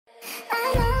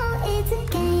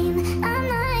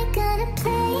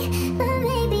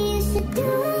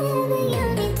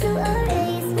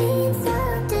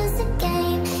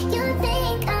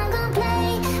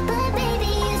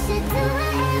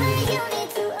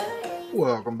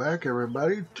Welcome back,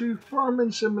 everybody, to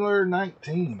Farming Simulator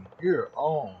 19 here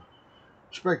on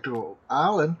Spectacle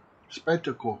Island. I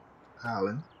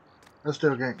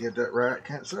still can't get that right.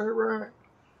 Can't say it right.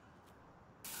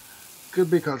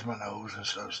 Could be because my nose and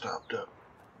stuff stopped up.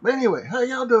 But anyway, how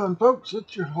y'all doing, folks?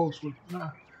 It's your host with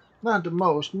not the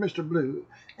most, Mr. Blue,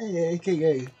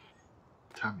 aka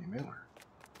Tommy Miller.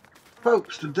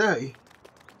 Folks, today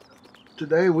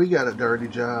we got a dirty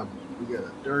job. We got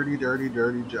a dirty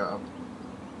job.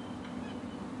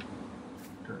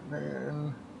 Turn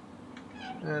in.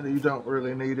 And you don't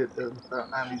really need it.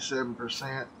 About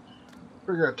 97%.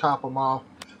 We're going to top them off.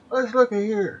 Let's look at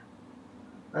here.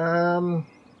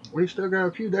 We still got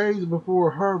a few days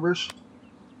before harvest.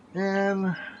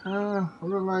 And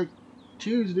look like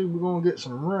Tuesday we're going to get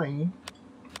some rain.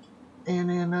 And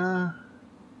then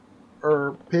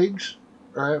our pigs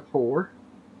are at 4.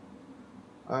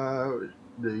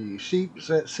 The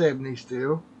sheep's at 70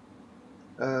 still.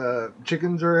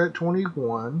 Chickens are at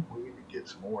 21. We need to get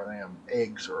some more of them.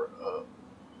 Eggs are up.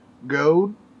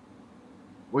 Gold,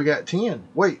 we got 10.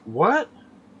 Wait, what?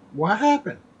 What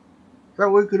happened? Thought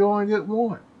we could only get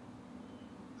 1.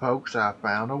 Folks, I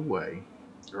found a way.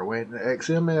 I went in the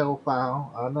XML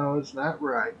file. I know it's not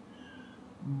right.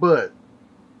 But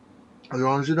as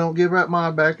long as you don't give that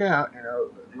mod back out, you know,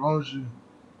 as long as you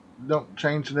don't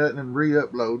change nothing and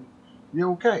re-upload, you're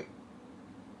okay.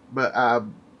 But I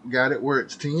got it where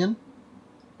it's 10,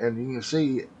 and you can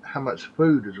see how much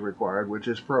food is required, which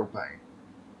is propane.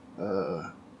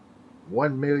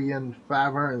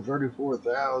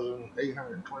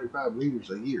 1,534,825 liters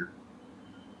a year.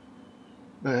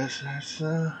 But that's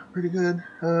pretty good.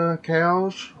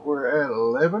 Cows, we're at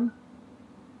 11.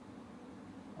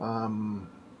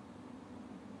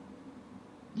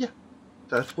 Yeah,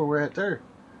 that's where we're at there.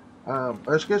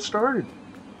 Let's get started.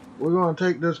 We're going to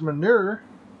take this manure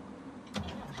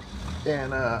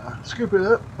and scoop it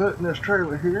up, put it in this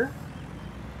trailer here,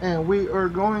 and we are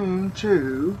going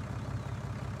to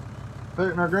put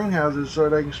it in our greenhouses so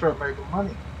they can start making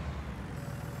money.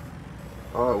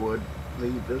 Oh, I would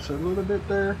leave this a little bit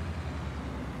there.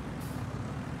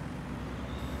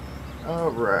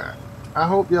 Alright, I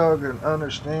hope y'all can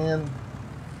understand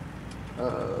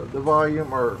the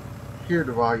volume, or hear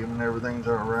the volume and everything's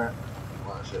alright.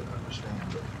 Well, I said understand,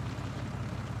 but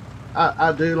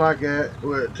I do like that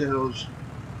where it tells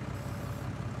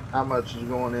how much is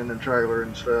going in the trailer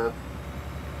and stuff.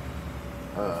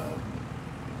 I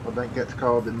think that's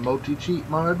called the multi-cheat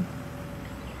mod,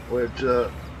 which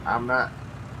I'm not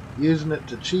using it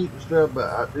to cheat and stuff, but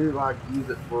I do like to use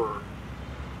it for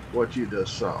what you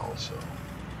just saw. So,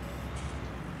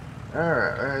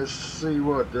 alright, let's see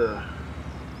what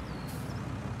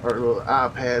our little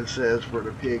iPad says for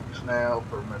the pigs now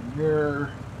for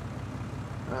manure.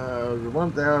 There's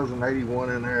 1,081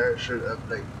 in there. It should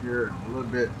update here in a little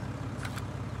bit.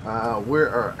 We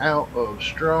are out of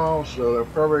straw, so they're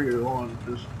probably going to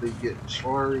just be getting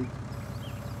slurry,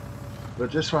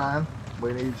 but just fine.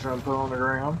 We need some put on the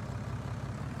ground.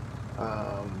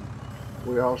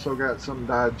 We also got some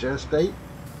digestate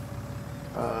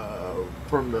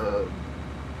from the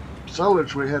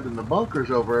silage we had in the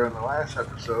bunkers over in the last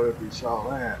episode. If you saw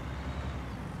that,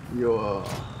 you'll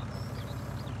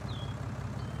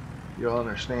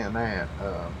understand that.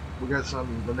 We got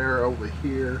some manure over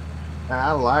here. Now,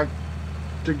 I like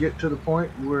to get to the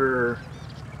point where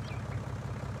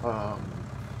I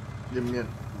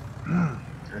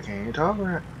can't even talk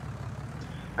right.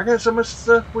 I got so much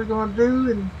stuff we're gonna do,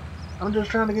 and I'm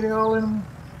just trying to get it all in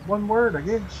one word, I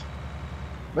guess.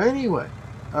 But anyway,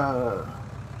 I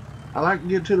like to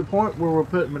get to the point where we're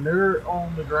putting manure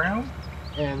on the ground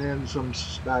and then some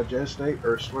digestate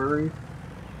or slurry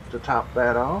to top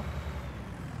that off,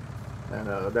 and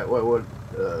that way we're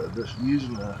just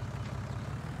using the,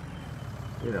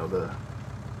 you know, the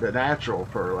natural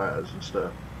fertilizer and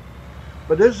stuff.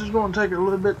 But this is going to take a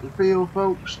little bit to fill,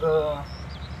 folks.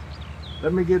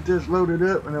 Let me get this loaded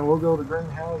up, and then we'll go to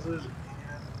greenhouses.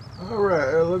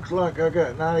 Alright, it looks like I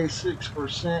got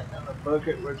 96% in the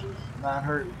bucket, which is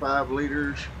 905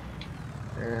 liters.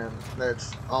 And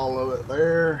that's all of it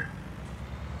there.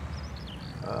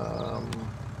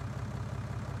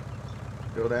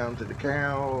 Go down to the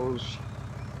cows.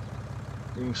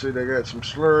 You can see they got some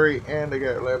slurry, and they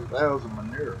got 11,000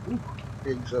 manure. Ooh,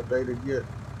 pigs updated yet?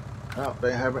 Oh,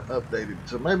 they haven't updated.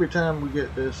 So maybe time we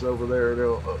get this over there,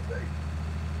 they'll update.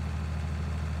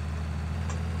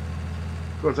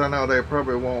 Of course, I know they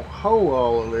probably won't hold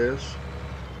all of this.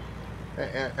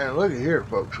 And look at here,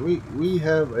 folks. We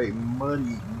have a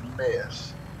muddy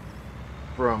mess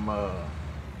from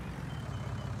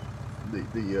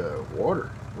the water.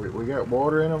 We got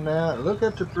water in them now. Look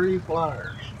at the pretty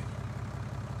flyers.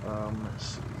 Let's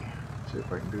see. See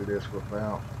if I can do this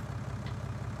without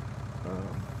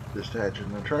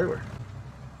detaching the trailer.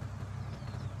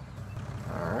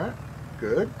 Alright.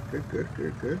 Good.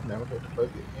 Now we got the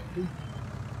bucket empty.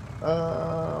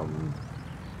 Oh,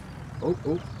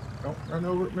 don't run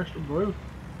over it, Mr. Blue.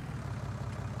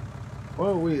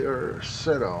 Well, we are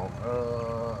set on.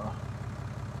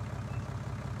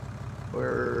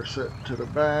 We're set to the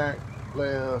back,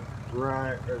 left,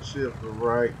 right. Let's see if the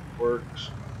right works.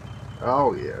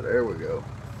 Oh yeah, there we go.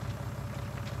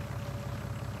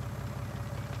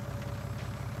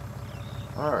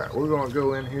 Alright, we're going to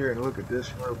go in here and look at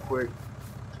this real quick.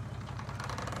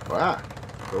 Wow,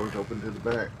 doors open to the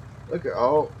back. Look at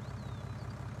all.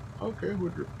 Okay,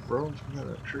 with the rows, we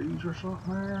got trees or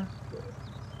something there.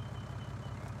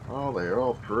 Oh, they're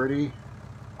all pretty.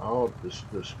 Oh, just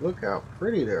look how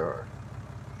pretty they are.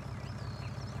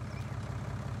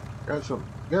 Got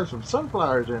some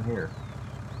sunflowers in here.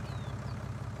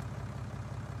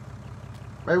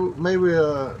 Maybe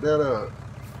that'll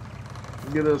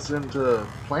get us into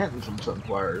planting some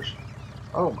sunflowers.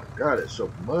 Oh my God, it's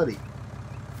so muddy.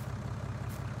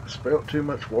 I spilled too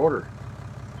much water.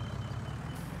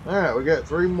 Alright, we got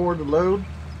 3 more to load.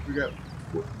 We got,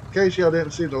 in case y'all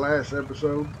didn't see the last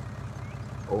episode,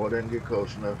 or I didn't get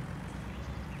close enough.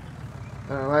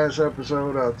 Last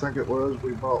episode, I think it was,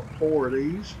 we bought 4 of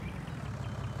these.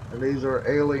 And these are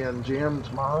Alien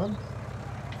Gems mod.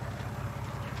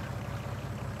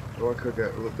 Oh, I could have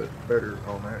got a little bit better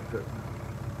on that, couldn't I?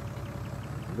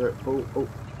 That, oh.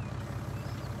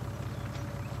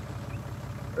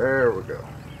 There we go.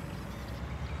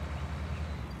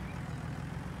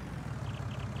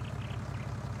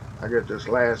 I got this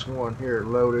last one here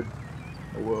loaded.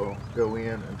 We'll go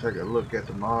in and take a look at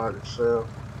the mod itself.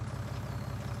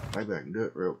 Maybe I can do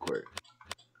it real quick.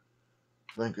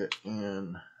 Link it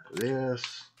in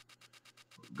this.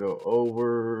 Go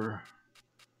over.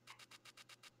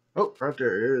 Oh, right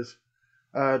there it is.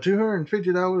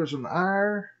 $250 an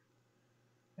hour.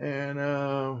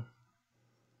 And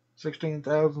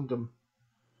 16,000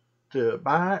 to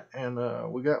buy it.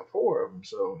 And we got 4 of them.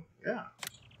 So, yeah.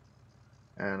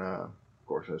 And of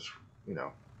course, that's, you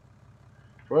know,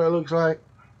 that's what it looks like.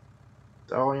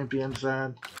 It's all empty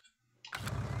inside.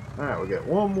 Alright, we got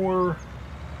 1 more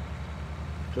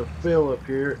to fill up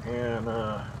here, and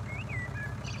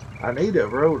I need a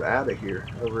road out of here.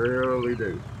 I really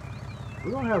do.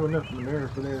 We're gonna have enough manure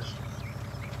for this.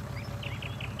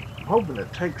 I'm hoping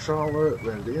it takes all up,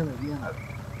 but then again, I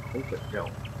hope it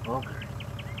don't. Okay.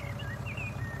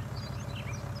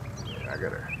 Yeah, I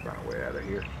gotta find a way out of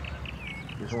here.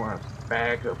 Just want to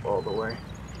back up all the way.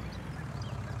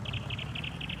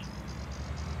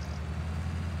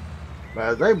 But I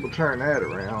was able to turn that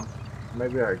around.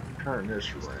 Maybe I can turn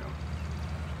this around.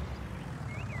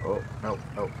 Oh, no,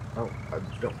 I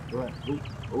don't want.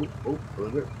 Oh, a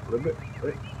little bit,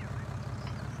 wait.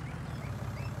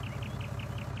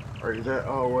 Raise that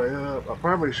all the way up. I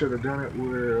probably should have done it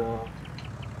where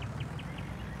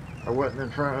I wasn't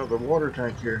in front of the water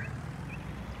tank here.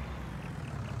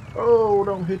 Oh,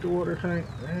 don't hit the water tank.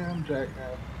 Yeah, I'm jacked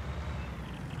now.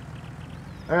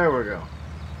 There we go.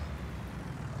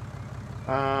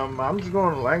 I'm just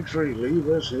going to actually leave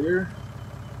this here.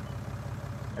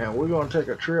 And we're going to take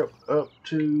a trip up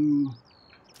to,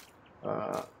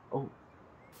 oh,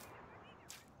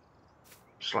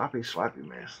 sloppy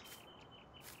mess.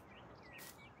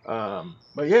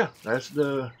 But yeah, that's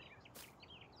the,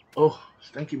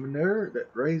 stinky manure that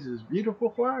raises beautiful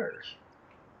flowers.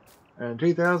 And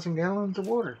 2,000 gallons of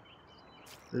water.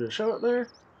 Did it show it there?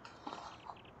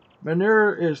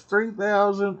 Manure is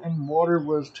 3,000 and water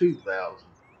was 2,000.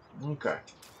 Okay.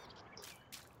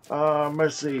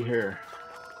 Let's see here.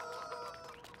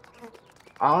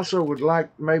 I also would like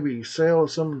maybe sell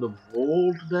some of the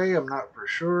wool today. I'm not for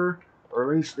sure.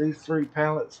 Or at least these 3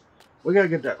 pallets. We got to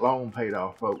get that loan paid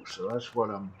off, folks. So that's what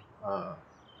I'm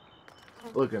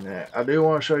looking at. I do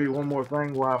want to show you one more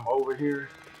thing while I'm over here.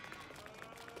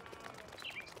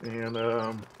 And,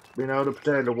 you know, the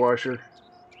potato washer.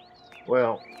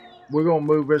 Well, we're going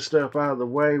to move this stuff out of the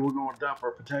way. We're going to dump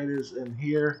our potatoes in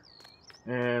here.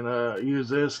 And use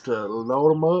this to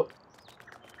load them up.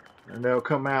 And they'll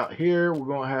come out here. We're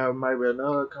going to have maybe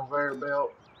another conveyor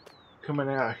belt coming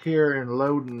out here and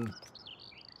loading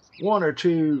 1 or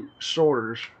 2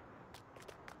 sorters.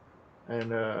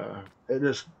 And it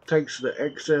just takes the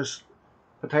excess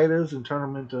potatoes and turn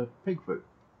them into pig food.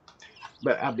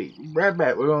 But I'll be right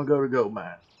back. We're going to go to gold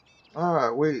mine.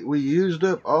 Alright, we used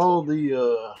up all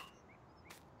the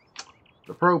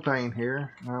propane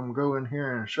here. I'm going to go in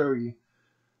here and show you.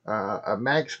 I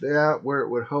maxed it out where it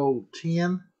would hold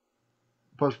 10.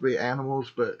 Supposed to be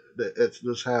animals, but it's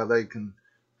just how they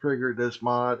configure this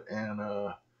mod.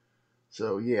 And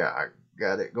so yeah, I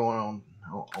got it going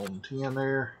on 10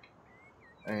 there.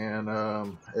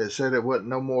 And it said it wasn't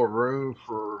no more room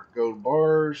for gold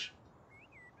bars,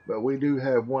 but we do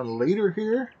have 1 liter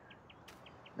here.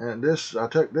 And this, I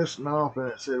took this one off,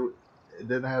 and it said it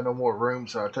didn't have no more room,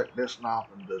 so I took this one off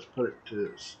and just put it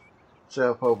to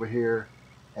itself over here.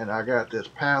 And I got this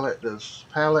pallet. This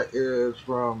pallet is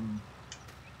from,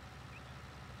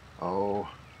 oh,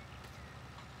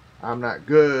 I'm not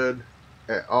good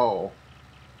at all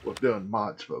with doing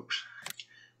mods, folks.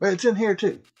 But it's in here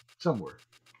too, somewhere.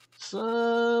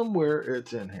 Somewhere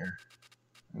it's in here.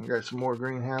 And got some more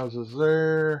greenhouses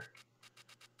there.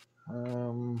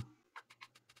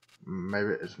 Maybe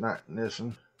it's not in this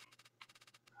one.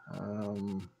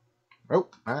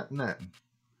 Nope, not in that one.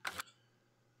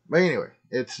 But anyway,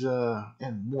 it's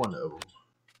in one of them.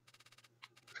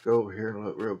 Let's go over here and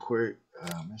look real quick.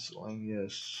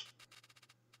 Miscellaneous.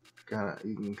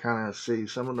 You can kind of see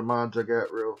some of the mods I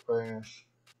got real fast.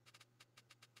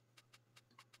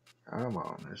 Come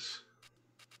on,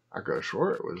 I could have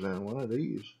swore it was in one of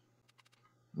these.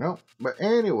 Nope. But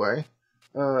anyway,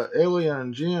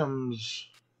 Alien Jim's,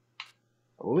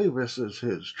 I believe this is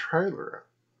his trailer,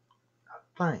 I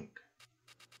think.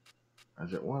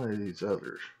 Is it one of these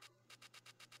others?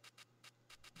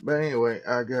 But anyway,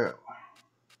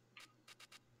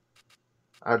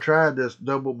 I tried this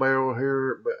double barrel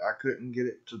here, but I couldn't get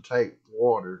it to take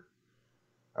water.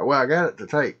 Well, I got it to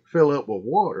fill up with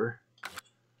water,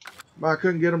 but I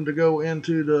couldn't get them to go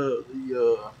into the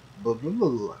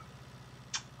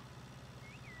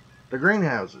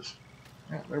greenhouses.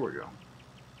 Yeah, there we go.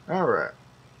 All right.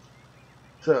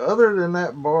 So other than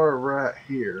that bar right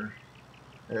here,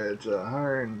 it's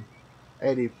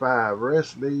 185. The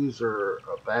rest of these are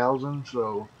 1,000.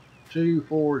 So 2,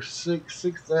 4, 6,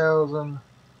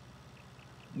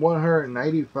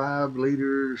 6,185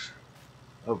 liters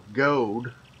of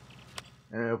gold.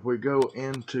 And if we go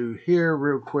into here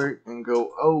real quick and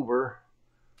go over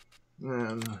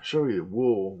and show you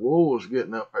wool. Wool is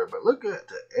getting up there, but look at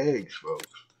the eggs, folks.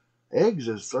 Eggs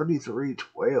is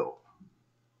 33.12.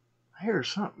 I hear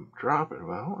something dropping,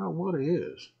 but I don't know what it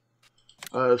is.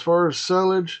 As far as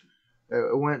silage,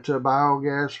 it went to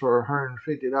biogas for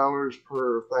 $150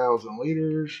 per 1,000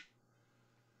 liters.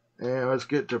 And let's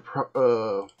get to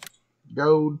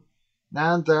gold.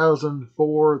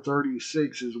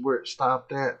 9,436 is where it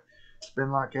stopped at. It's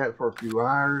been like that for a few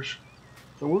hours.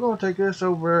 So we're going to take this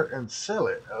over and sell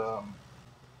it.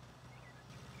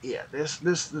 Yeah, this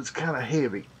is kind of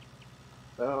heavy.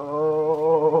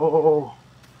 Oh,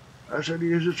 I should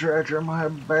use a tractor. I might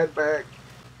have a bad back.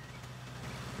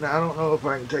 Now, I don't know if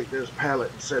I can take this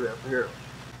pallet and set it up here.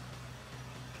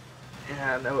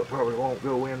 Yeah, I know it probably won't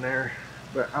go in there,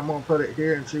 but I'm going to put it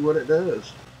here and see what it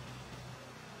does.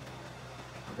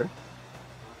 Okay.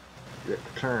 Get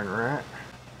the turn right.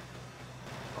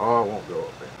 Oh, it won't go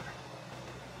up there.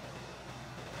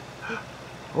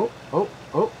 Oh.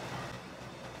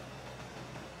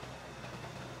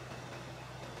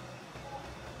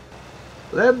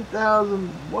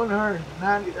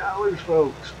 $11,190,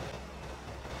 folks.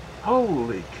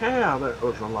 Holy cow, that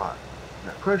was a lot.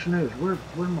 Now, the question is, where'd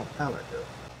my pallet go?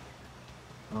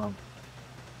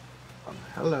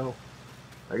 Hello.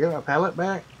 Did I get my pallet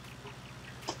back?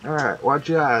 Alright, watch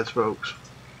your eyes, folks.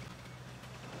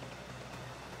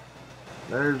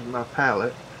 There's my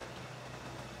pallet.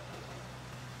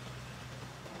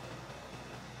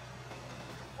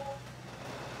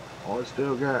 Oh, it's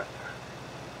still got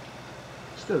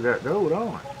gold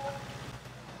on it.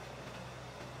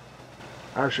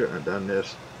 I shouldn't have done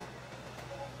this.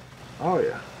 Oh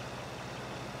yeah.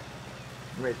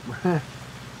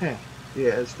 Yeah,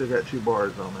 it's still got 2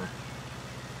 bars on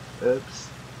there. Oops.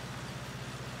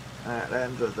 Alright,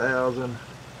 that's 1,000.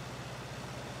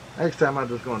 Next time I'm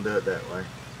just going to do it that way.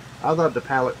 I thought the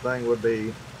pallet thing would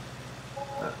be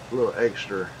a little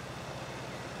extra.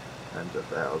 That's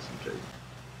 1,000 too.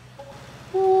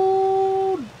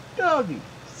 Ooh, doggy.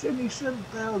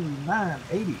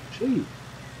 77,982.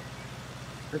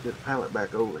 Put this pallet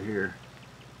back over here.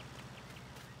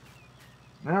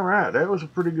 Alright, that was a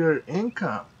pretty good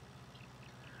income.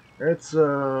 Let's see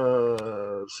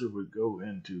if we go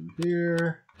into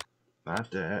here. Not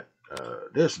that.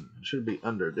 This one. It should be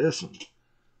under this one.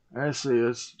 Let's see.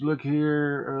 Let's look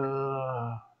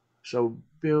here. So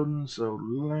buildings, so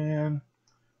land,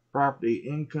 property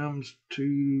incomes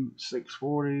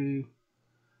 2,640.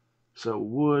 So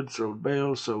wood, so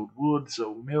bales, so wood,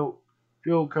 so milk,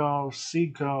 fuel costs,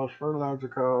 seed costs, fertilizer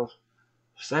costs,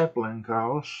 sapling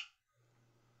costs,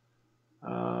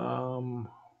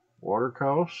 water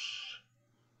costs,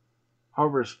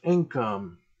 harvest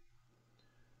income.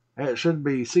 That should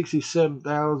be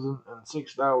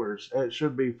 $67,006. That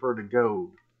should be for the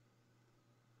gold.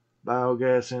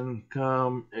 Biogas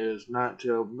income is not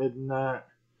till midnight.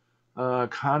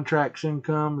 Contracts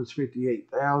income is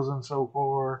 $58,000 so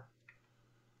far.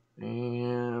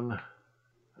 And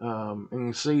you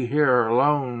can see here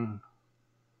alone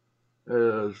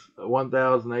is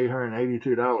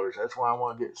 $1,882. That's why I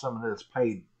want to get some of this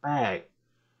paid back.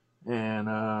 And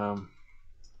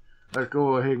let's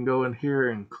go ahead and go in here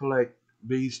and collect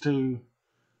these two.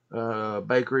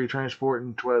 Bakery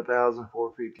transporting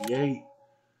 $12,458,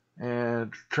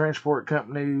 and transport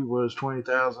company was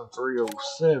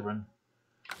 $20,307,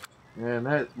 and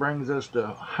that brings us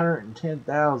to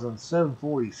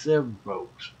 $110,747,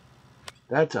 folks.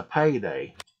 That's a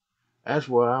payday. That's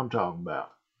what I'm talking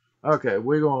about. Okay,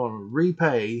 we're gonna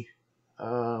repay.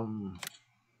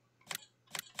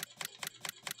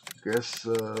 Guess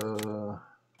I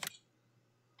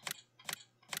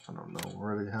don't know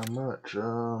really how much.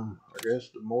 I guess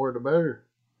the more the better.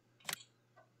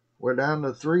 We're down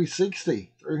to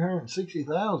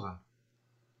 360,000.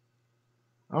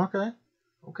 Okay.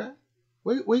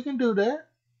 We can do that.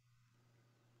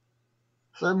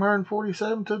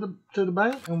 747 to the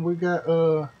bank, and we got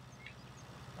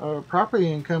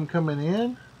property income coming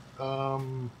in.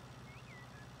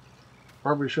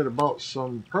 Probably should have bought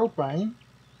some propane,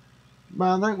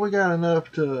 but I think we got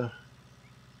enough to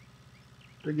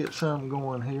get something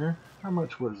going here. How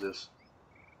much was this?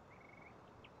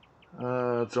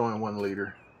 It's only 1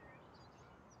 liter.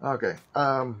 Okay.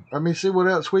 Let me see what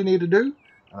else we need to do,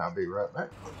 and I'll be right back.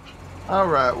 All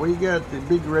right, we got the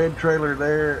big red trailer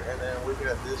there, and then we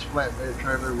got this flatbed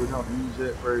trailer. We don't use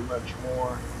it very much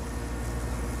more.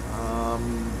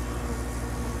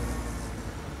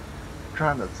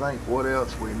 Trying to think what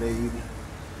else we need.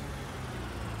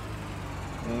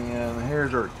 And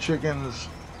here's our chickens.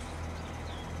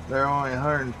 They're only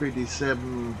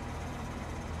 157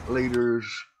 liters.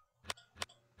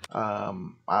 I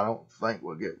don't think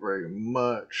we'll get very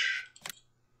much.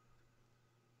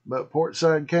 But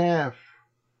portside calf,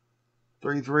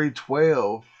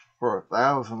 3312 for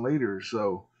 1,000 liters.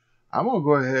 So I'm gonna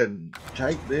go ahead and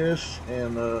take this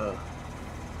and there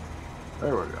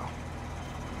we go.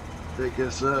 Pick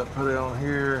this up, put it on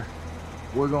here.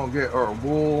 We're gonna get our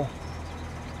wool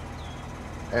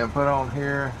and put on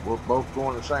here. We're both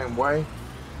going the same way.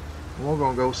 And we're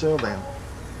gonna go sell them.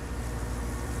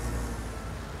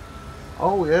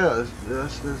 Oh yeah,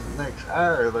 this next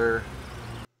hour there.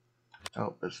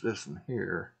 Oh, it's this in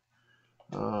here.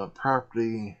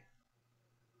 Property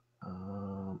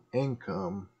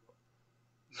income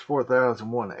is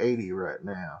 4,180 right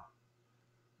now.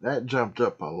 That jumped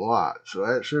up a lot, so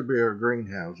that should be our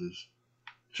greenhouses.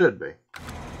 Should be.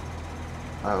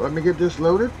 Let me get this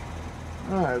loaded.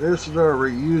 Alright, this is our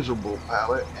reusable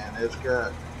pallet, and it's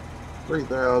got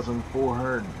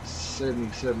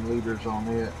 3,477 liters on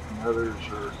it, and others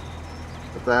are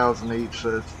 1,000 each,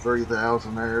 so it's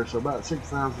 3,000 there, so about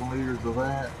 6,000 liters of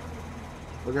that.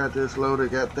 We got this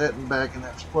loaded, got that back in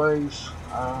its place.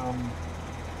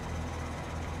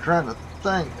 Trying to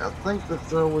think, I think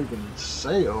that's all we can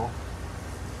sell.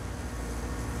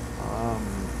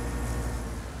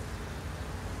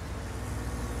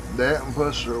 That, and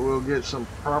plus we'll get some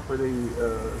property,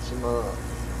 some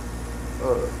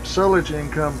silage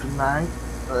income tonight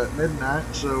at midnight.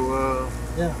 So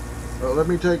yeah, let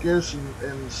me take this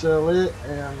and sell it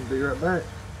and be right back.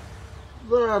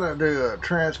 Thought I'd do a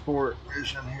transport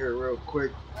mission here real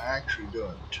quick. Actually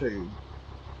doing 2.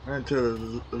 Went to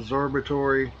the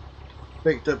absorbatory,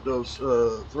 picked up those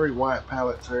 3 white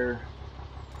pallets there.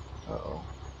 Uh-oh.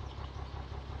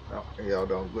 Oh, y'all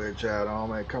don't glitch out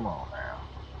on me. Come on now.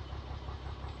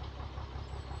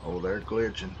 Oh, they're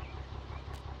glitching.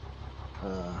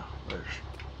 Let's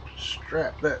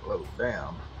strap that load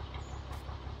down.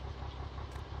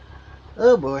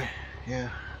 Oh boy, yeah.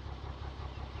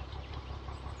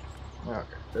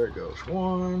 Okay, there goes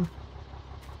 1.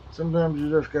 Sometimes you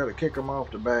just gotta kick them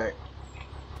off the back.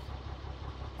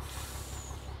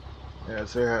 Yeah,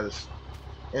 see how it's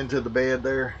into the bed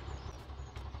there?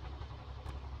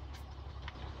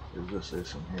 There's just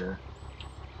this in here.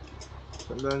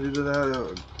 Sometimes you just have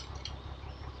to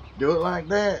do it like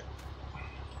that.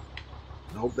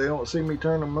 I hope they don't see me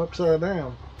turn them upside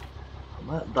down. They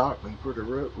might dock me for the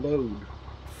load.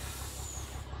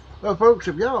 Well, folks,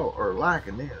 if y'all are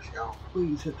liking this, y'all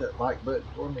please hit that like button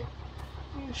for me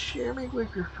and share me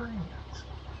with your friends.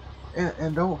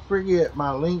 And don't forget,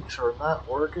 my links are not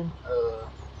working.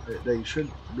 They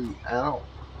should be out.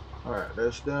 Alright,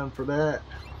 that's done for that.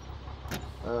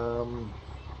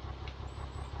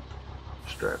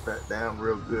 Strap that down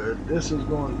real good. This is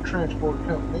going to transport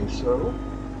company, so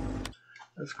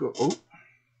let's go. Oh,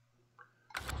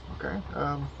 okay.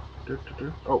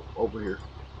 Oh, over here.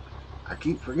 I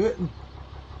keep forgetting.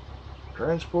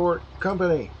 Transport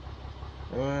company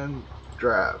and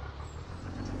drive.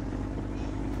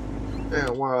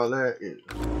 And while that is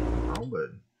wrong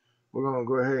button, we're gonna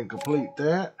go ahead and complete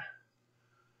that.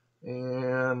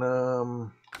 And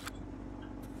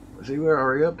see, we're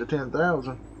already up to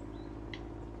 10,000.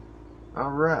 All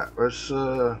right, let's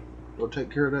go take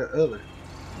care of that other.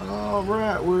 All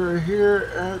right, we're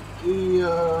here at the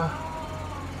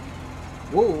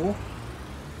wool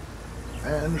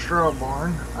and the straw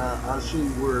barn. I see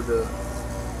where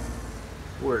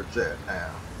it's at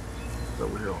now. It's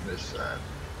over here on this side.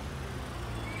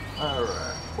 All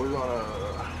right, we're gonna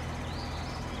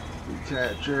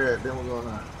detach that. Then we're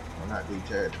gonna, well, not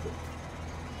detach, but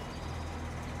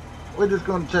we're just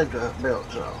gonna take the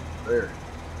belts off there.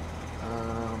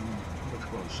 I'm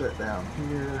just gonna sit down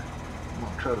here. I'm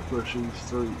gonna try to push these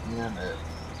three in at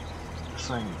the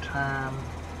same time.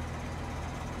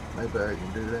 Maybe I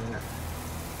can do that.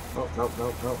 Oh, nope.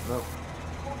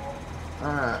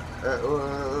 Alright, that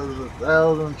was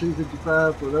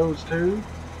 1,255 for those two.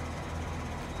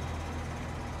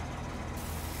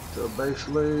 So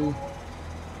basically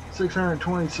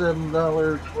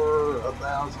 $627 for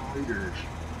 1,000 liters.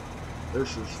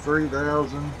 This is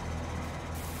 3,000,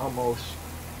 almost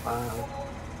 5.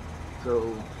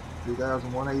 So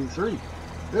 2,183.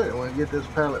 Good. When we get this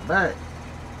pallet back,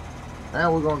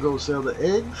 now we're gonna go sell the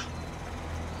eggs,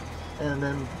 and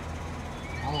then,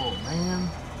 oh man,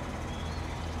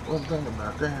 one thing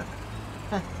about that.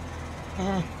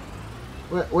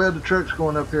 Well, the truck's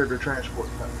going up here to transport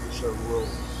company, so we'll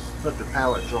put the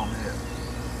pallets on it.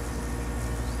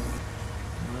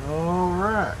 All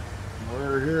right,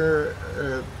 we're here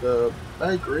at the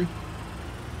bakery.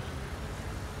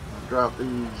 I'll drop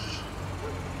these.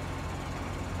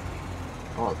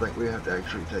 Oh, I think we have to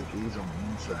actually take these on the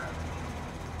inside.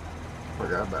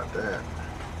 Forgot about that.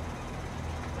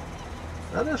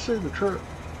 I didn't see the truck.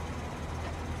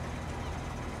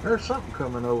 There's something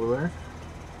coming over there.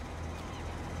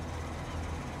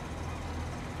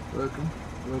 Looking.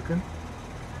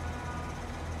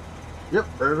 Yep,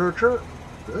 there's our truck.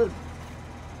 Good.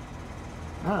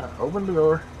 Alright, open the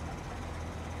door.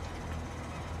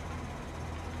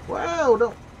 Wow,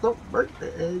 don't break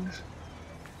the eggs.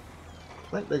 I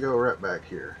think they go right back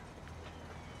here.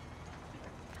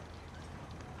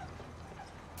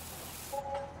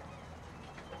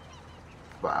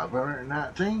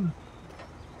 $519.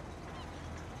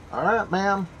 All right,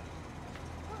 ma'am.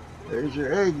 There's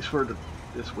your eggs for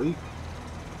this week.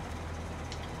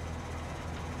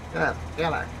 Get out.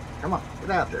 Come on,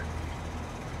 get out there.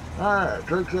 All right,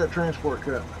 truck's at transport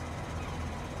company.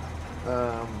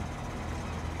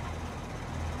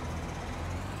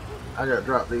 I gotta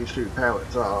drop these two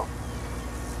pallets off.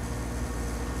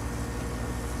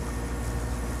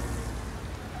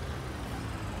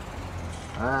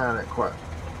 Ah, that quite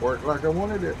worked like I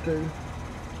wanted it to.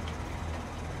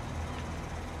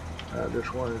 I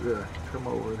just wanted to come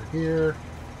over here,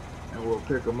 and we'll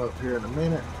pick them up here in a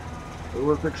minute. But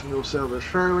we're fixing to go sell this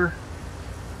trailer.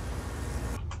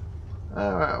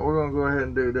 Alright, we're going to go ahead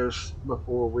and do this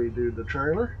before we do the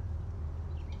trailer.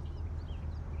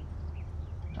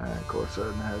 And of course,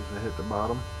 that has to hit the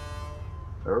bottom.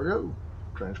 There we go.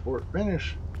 Transport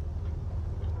finish.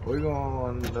 We're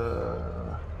going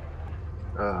to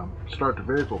start the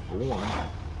vehicle for one.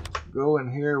 Go in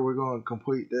here. We're going to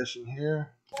complete this in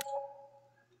here.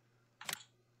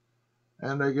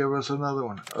 And they give us another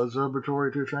one.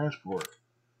 Observatory to transport.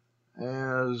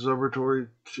 And observatory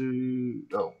to...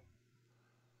 oh.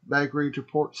 Bakery to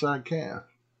Portside Calf.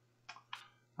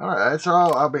 Alright, that's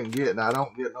all I've been getting. I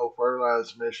don't get no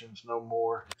fertilized missions no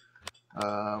more.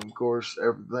 Of course,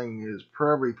 everything is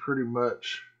probably pretty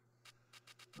much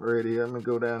ready. Let me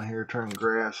go down here, turn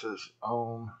grasses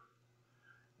on,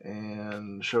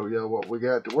 and show y'all what we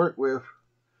got to work with.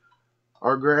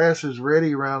 Our grass is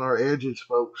ready around our edges,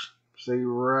 folks. See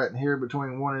right in here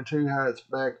between 1 and 2 how it's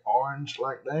back orange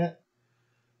like that.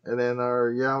 And then our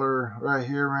yaller right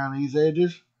here around these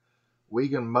edges. We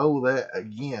can mow that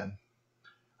again.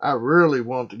 I really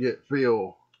want to get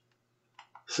fill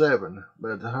 7,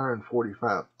 but it's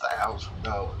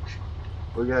 $145,000.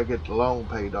 We gotta get the loan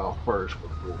paid off first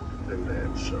before we can do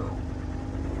that. So,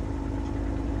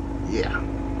 yeah.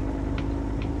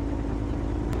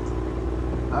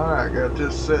 All right, got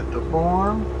this set to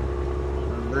farm,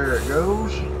 and there it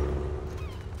goes.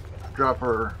 Drop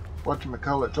her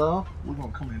whatchamacallit's off. We're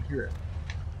gonna come in here.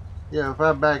 Yeah, if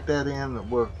I back that in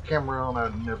with camera on,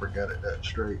 I'd never got it that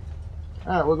straight.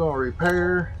 Alright, we're gonna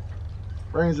repair.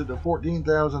 Brings it to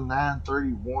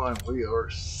 14,931. We are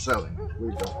selling it.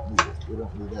 We don't need it. We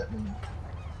don't need that many.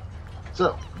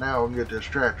 So now we can get this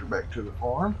tractor back to the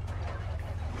farm.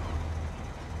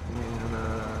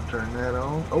 And turn that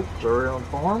on. Oh, it's already on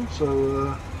farm.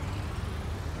 So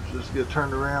let's just get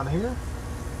turned around here.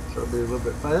 So it'll be a little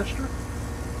bit faster.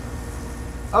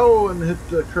 Oh, and hit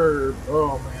the curb.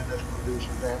 Oh man, that's gonna do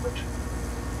some damage.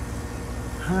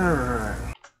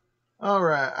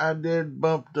 Alright, I did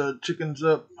bump the chickens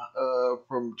up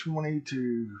from 20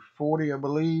 to 40, I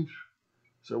believe.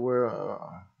 So we're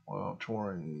well,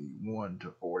 21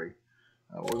 to 40.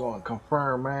 We're going to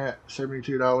confirm that.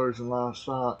 $72 in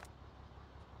livestock.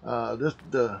 Just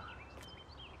to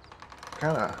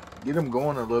kind of get them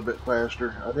going a little bit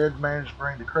faster. I did manage to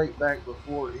bring the crate back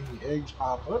before any eggs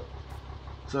pop up.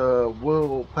 So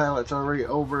wool pallets already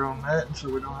over on that, so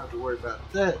we don't have to worry about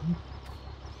that.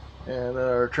 And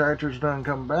our tractor's done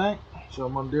come back, so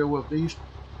I'm gonna deal with these.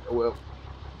 Well,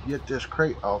 get this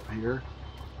crate off here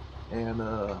and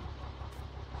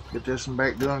get this one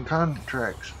back doing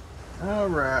contracts.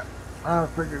 Alright, I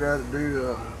figured I'd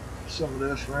do some of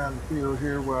this around the field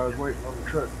here while I was waiting on the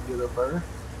truck to get up there.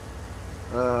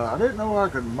 I didn't know I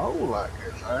could mow like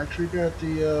this. I actually got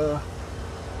the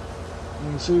you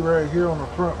can see right here on the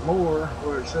front mower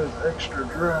where it says extra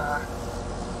dry.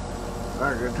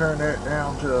 I can turn that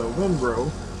down to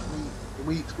windrow. The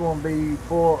wheat's going to be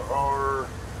for our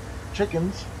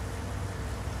chickens.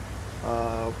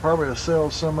 Probably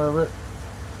sell some of it,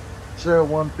 sell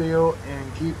one field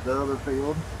and keep the other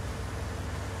field.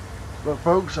 But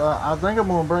folks, I think I'm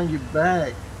going to bring you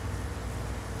back.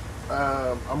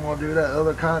 I'm going to do that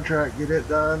other contract, get it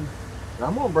done.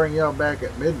 I'm going to bring y'all back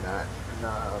at midnight. And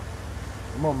I'm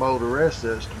going to mow the rest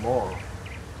of this tomorrow.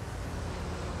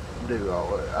 Do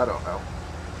all of it. I don't know.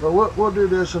 But we'll do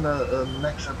this in a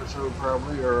next episode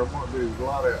probably, or I'm going to do a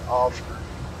lot of off-screen.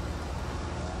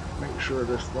 Make sure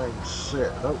this thing's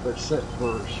set. Oh, it's set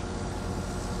first.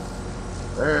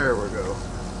 There we go. You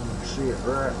can see it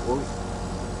right. Whoop.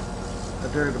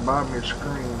 Right there at the bottom of your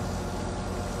screen.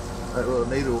 That little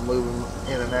needle moving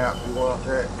in and out. You want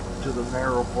that to the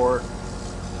narrow part.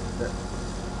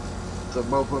 So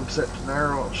both of them set to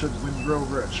narrow. It should windrow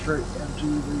right straight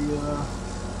into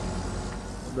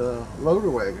the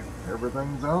loader wagon.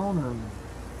 Everything's on, and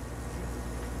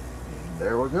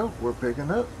there we go. We're picking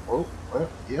up. Oh, well,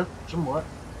 yep, somewhat.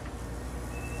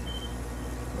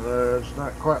 It's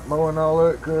not quite mowing all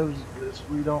that because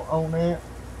we don't own that.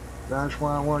 That's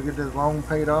why I want to get this loan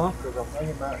paid off, because I'm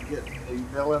thinking about getting the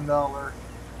 $1 million,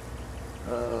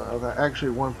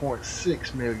 actually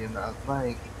 1.6 million, I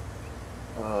think,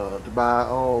 to buy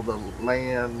all the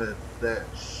land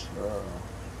that's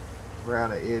around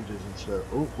the edges and stuff.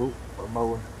 Oh, we're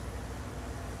mowing.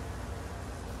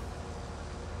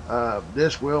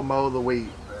 This will mow the wheat.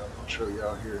 I'll show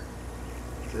y'all here.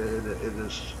 It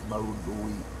just mowed the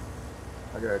wheat.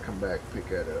 I gotta come back and pick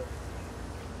that up.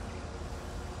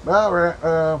 But alright,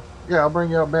 yeah, I'll bring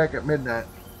y'all back at midnight.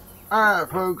 Alright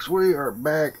folks, we are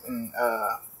back, and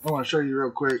I want to show you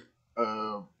real quick.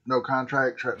 No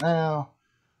contracts right now.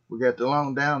 We got the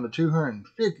loan down to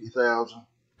 $250,000,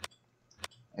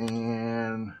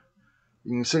 and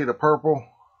you can see the purple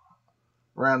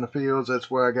around the fields.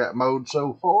 That's where I got mowed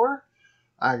so far.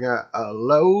 I got a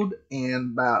load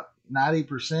and about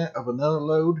 90% of another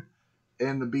load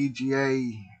in the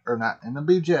BGA, or not in the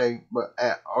BJ, but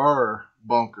at our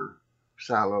bunker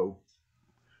silo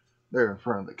there in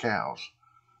front of the cows.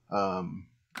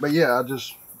 But yeah,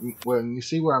 when you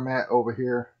see where I'm at over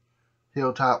here,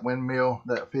 Hilltop Windmill,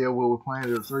 that field where we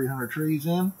planted 300 trees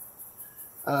in,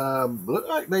 look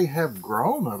like they have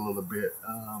grown a little bit.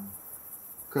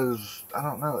 Because I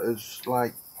don't know, it's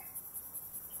like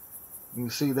you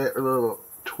can see that little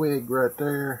twig right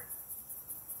there,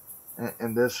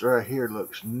 and this right here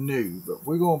looks new. But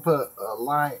we're gonna put a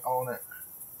light on it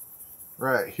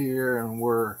right here, and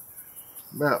we're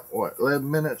about what, 11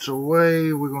 minutes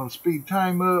away. We're gonna speed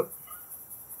time up.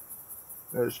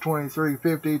 It's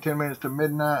 23:50, 10 minutes to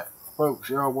midnight. Folks,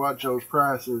 y'all watch those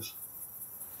prices.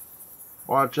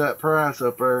 Watch that price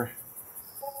up there.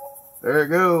 There it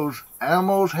goes.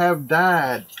 Animals have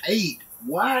died. 8.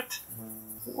 What?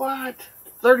 What?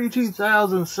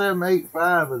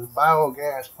 32,785 is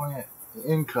biogas plant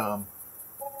income.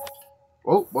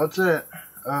 Oh, what's that?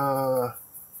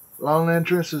 Loan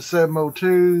entrance is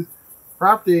 702.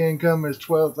 Property income is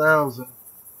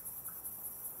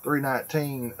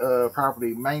 12,319.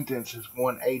 Property maintenance is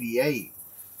 188.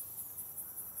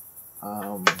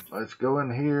 Let's go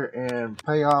in here and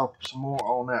pay off some more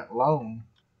on that loan.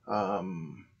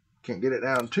 Can't get it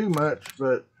down too much,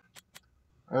 but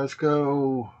let's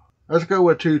go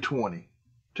with 220.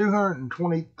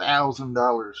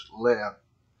 $220,000 left.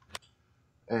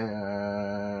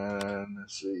 And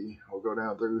let's see, we'll go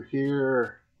down through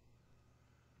here.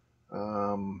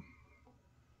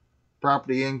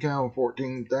 Property income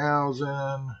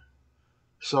 $14,000.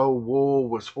 Sold wool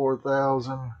was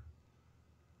 $4,000.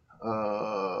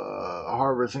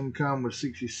 Harvest income was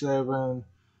 $67.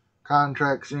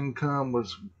 Contracts income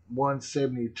was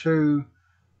 $172.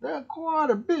 Now quite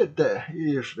a bit there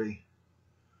yesterday.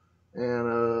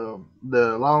 And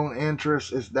the loan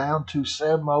interest is down to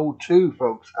 $702,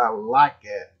 folks. I like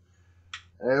it.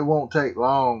 It won't take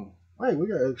long. Wait, we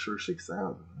got extra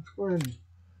 $6,000. Let's go ahead and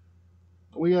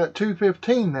we got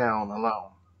 $215 now on the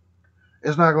loan.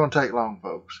 It's not going to take long,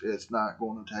 folks. It's not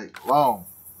going to take long.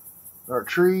 Our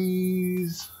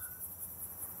trees,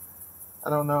 I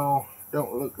don't know,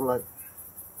 don't look like,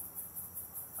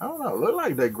 I don't know, look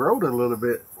like they growed a little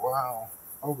bit. Wow,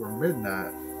 over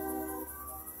midnight.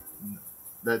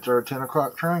 That's our 10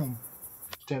 o'clock train.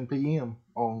 10 p.m.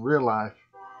 on real life.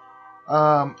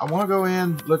 I want to go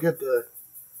in, look at the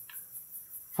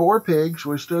 4 pigs.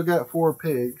 We still got 4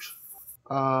 pigs.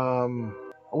 I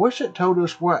wish it told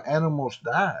us what animals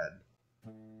died.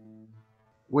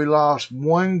 We lost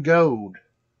 1 goat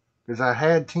because I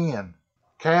had 10.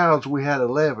 Cows, we had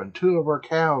 11. 2 of our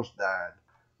cows died.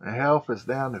 The health is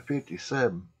down to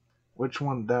 57. Which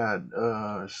one died?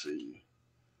 Let's see.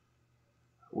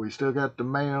 We still got the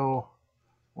male.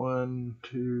 1,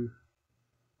 2.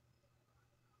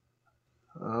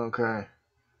 Okay.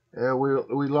 Yeah,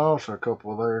 we lost a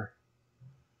couple there.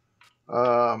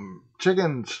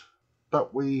 Chickens,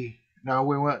 thought we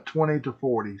went 20 to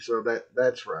 40, so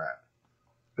that's right.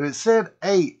 It said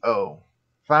 8.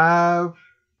 5,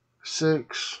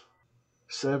 6,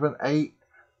 7, 8.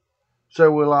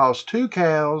 So we lost 2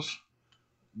 cows,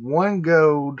 1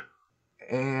 goat,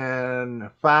 and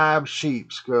 5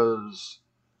 sheep, because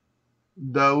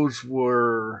those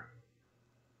were,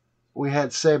 we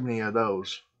had 70 of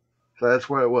those. So that's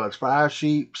what it was. 5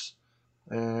 sheep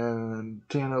and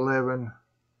 10, 11.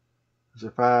 Is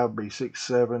it 5? Be 6,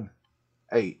 7,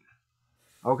 8.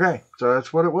 Okay, so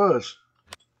that's what it was.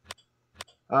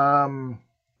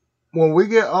 When we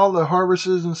get all the harvests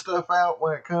and stuff out,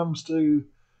 when it comes to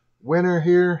winter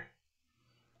here,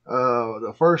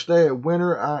 the first day of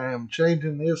winter, I am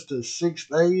changing this to 6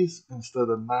 days instead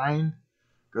of 9,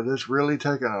 because it's really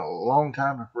taking a long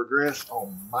time to progress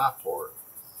on my part.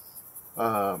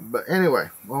 But anyway,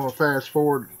 I'm going to fast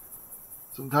forward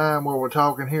some time while we're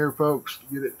talking here, folks, to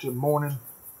get it to morning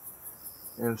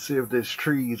and see if these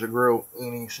trees will grow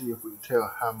any, see if we can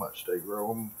tell how much they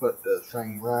grow. I'm going to put the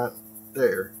thing right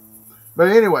there. But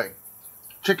anyway,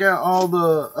 check out all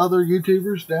the other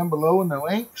YouTubers down below in the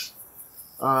links.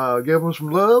 Give them some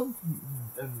love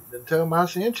and tell them I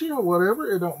sent you or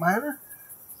whatever. It don't matter.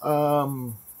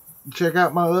 Check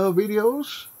out my other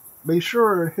videos. Be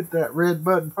sure to hit that red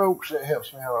button, folks. That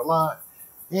helps me out a lot.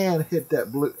 And hit that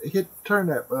blue. Turn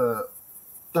that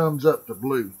thumbs up to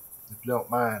blue, if you don't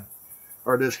mind.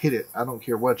 Or just hit it. I don't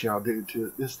care what y'all do to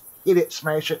it. Just hit it,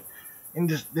 smash it, and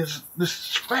just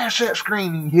smash that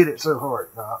screen and hit it so hard.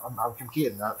 No, I'm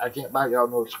kidding. I can't buy y'all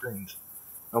no screens,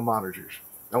 no monitors.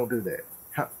 Don't do that.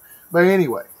 But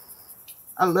anyway,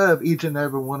 I love each and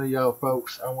every one of y'all,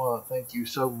 folks. I want to thank you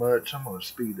so much. I'm going to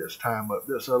speed this time up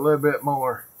just a little bit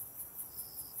more.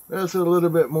 Just a little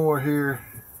bit more here.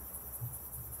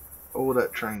 Oh,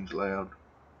 that train's loud.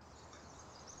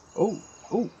 Oh,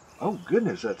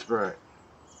 goodness, that's bright.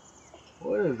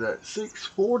 What is that,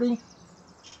 640?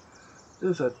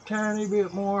 Just a tiny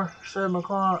bit more, 7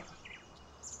 o'clock.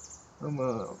 I'm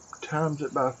going to times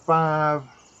it by 5.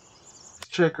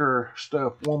 Check our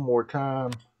stuff one more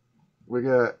time. We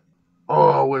got,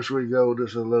 I wish we'd go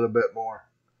just a little bit more.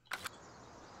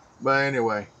 But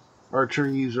anyway, our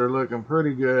trees are looking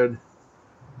pretty good.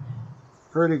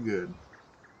 Pretty good.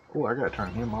 Oh, I gotta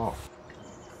turn him off.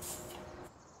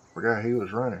 Forgot he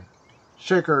was running.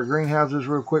 Check our greenhouses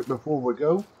real quick before we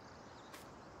go.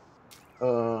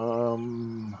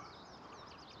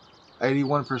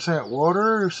 81%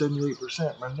 water,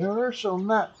 78% manure, so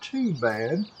not too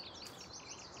bad.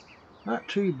 Not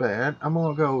too bad. I'm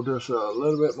gonna go just a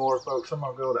little bit more, folks. I'm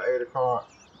gonna go to 8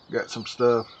 o'clock. Got some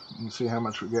stuff. You can see how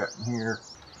much we got in here.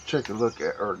 Check a look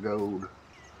at our gold.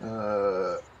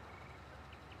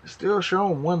 Still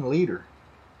showing 1 liter.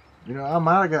 You know, I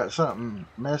might have got something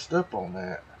messed up on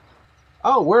that.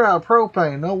 Oh, we're out of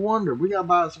propane. No wonder. We gotta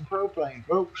buy some propane,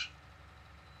 folks.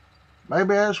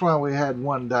 Maybe that's why we had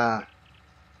 1 die.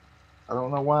 I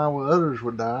don't know why others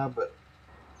would die, but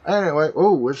anyway.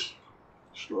 Oh, it's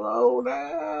slow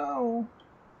down.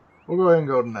 We'll go ahead and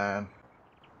go to 9.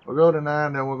 We'll go to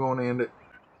 9, then we're going to end it.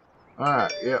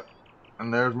 Alright, yep.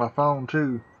 And there's my phone,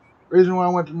 too. Reason why I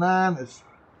went to 9 is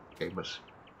gave us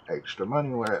extra money.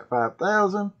 We're at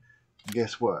 5,000.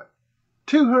 Guess what?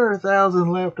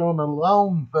 200,000 left on the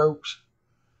loan, folks.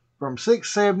 From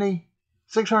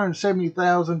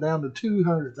 670,000 down to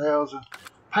 200,000.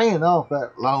 Paying off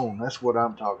that loan. That's what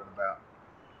I'm talking about.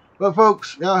 But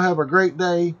folks, y'all have a great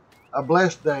day, a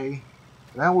blessed day,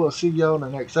 and I will see y'all in the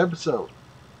next episode.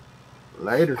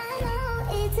 Later.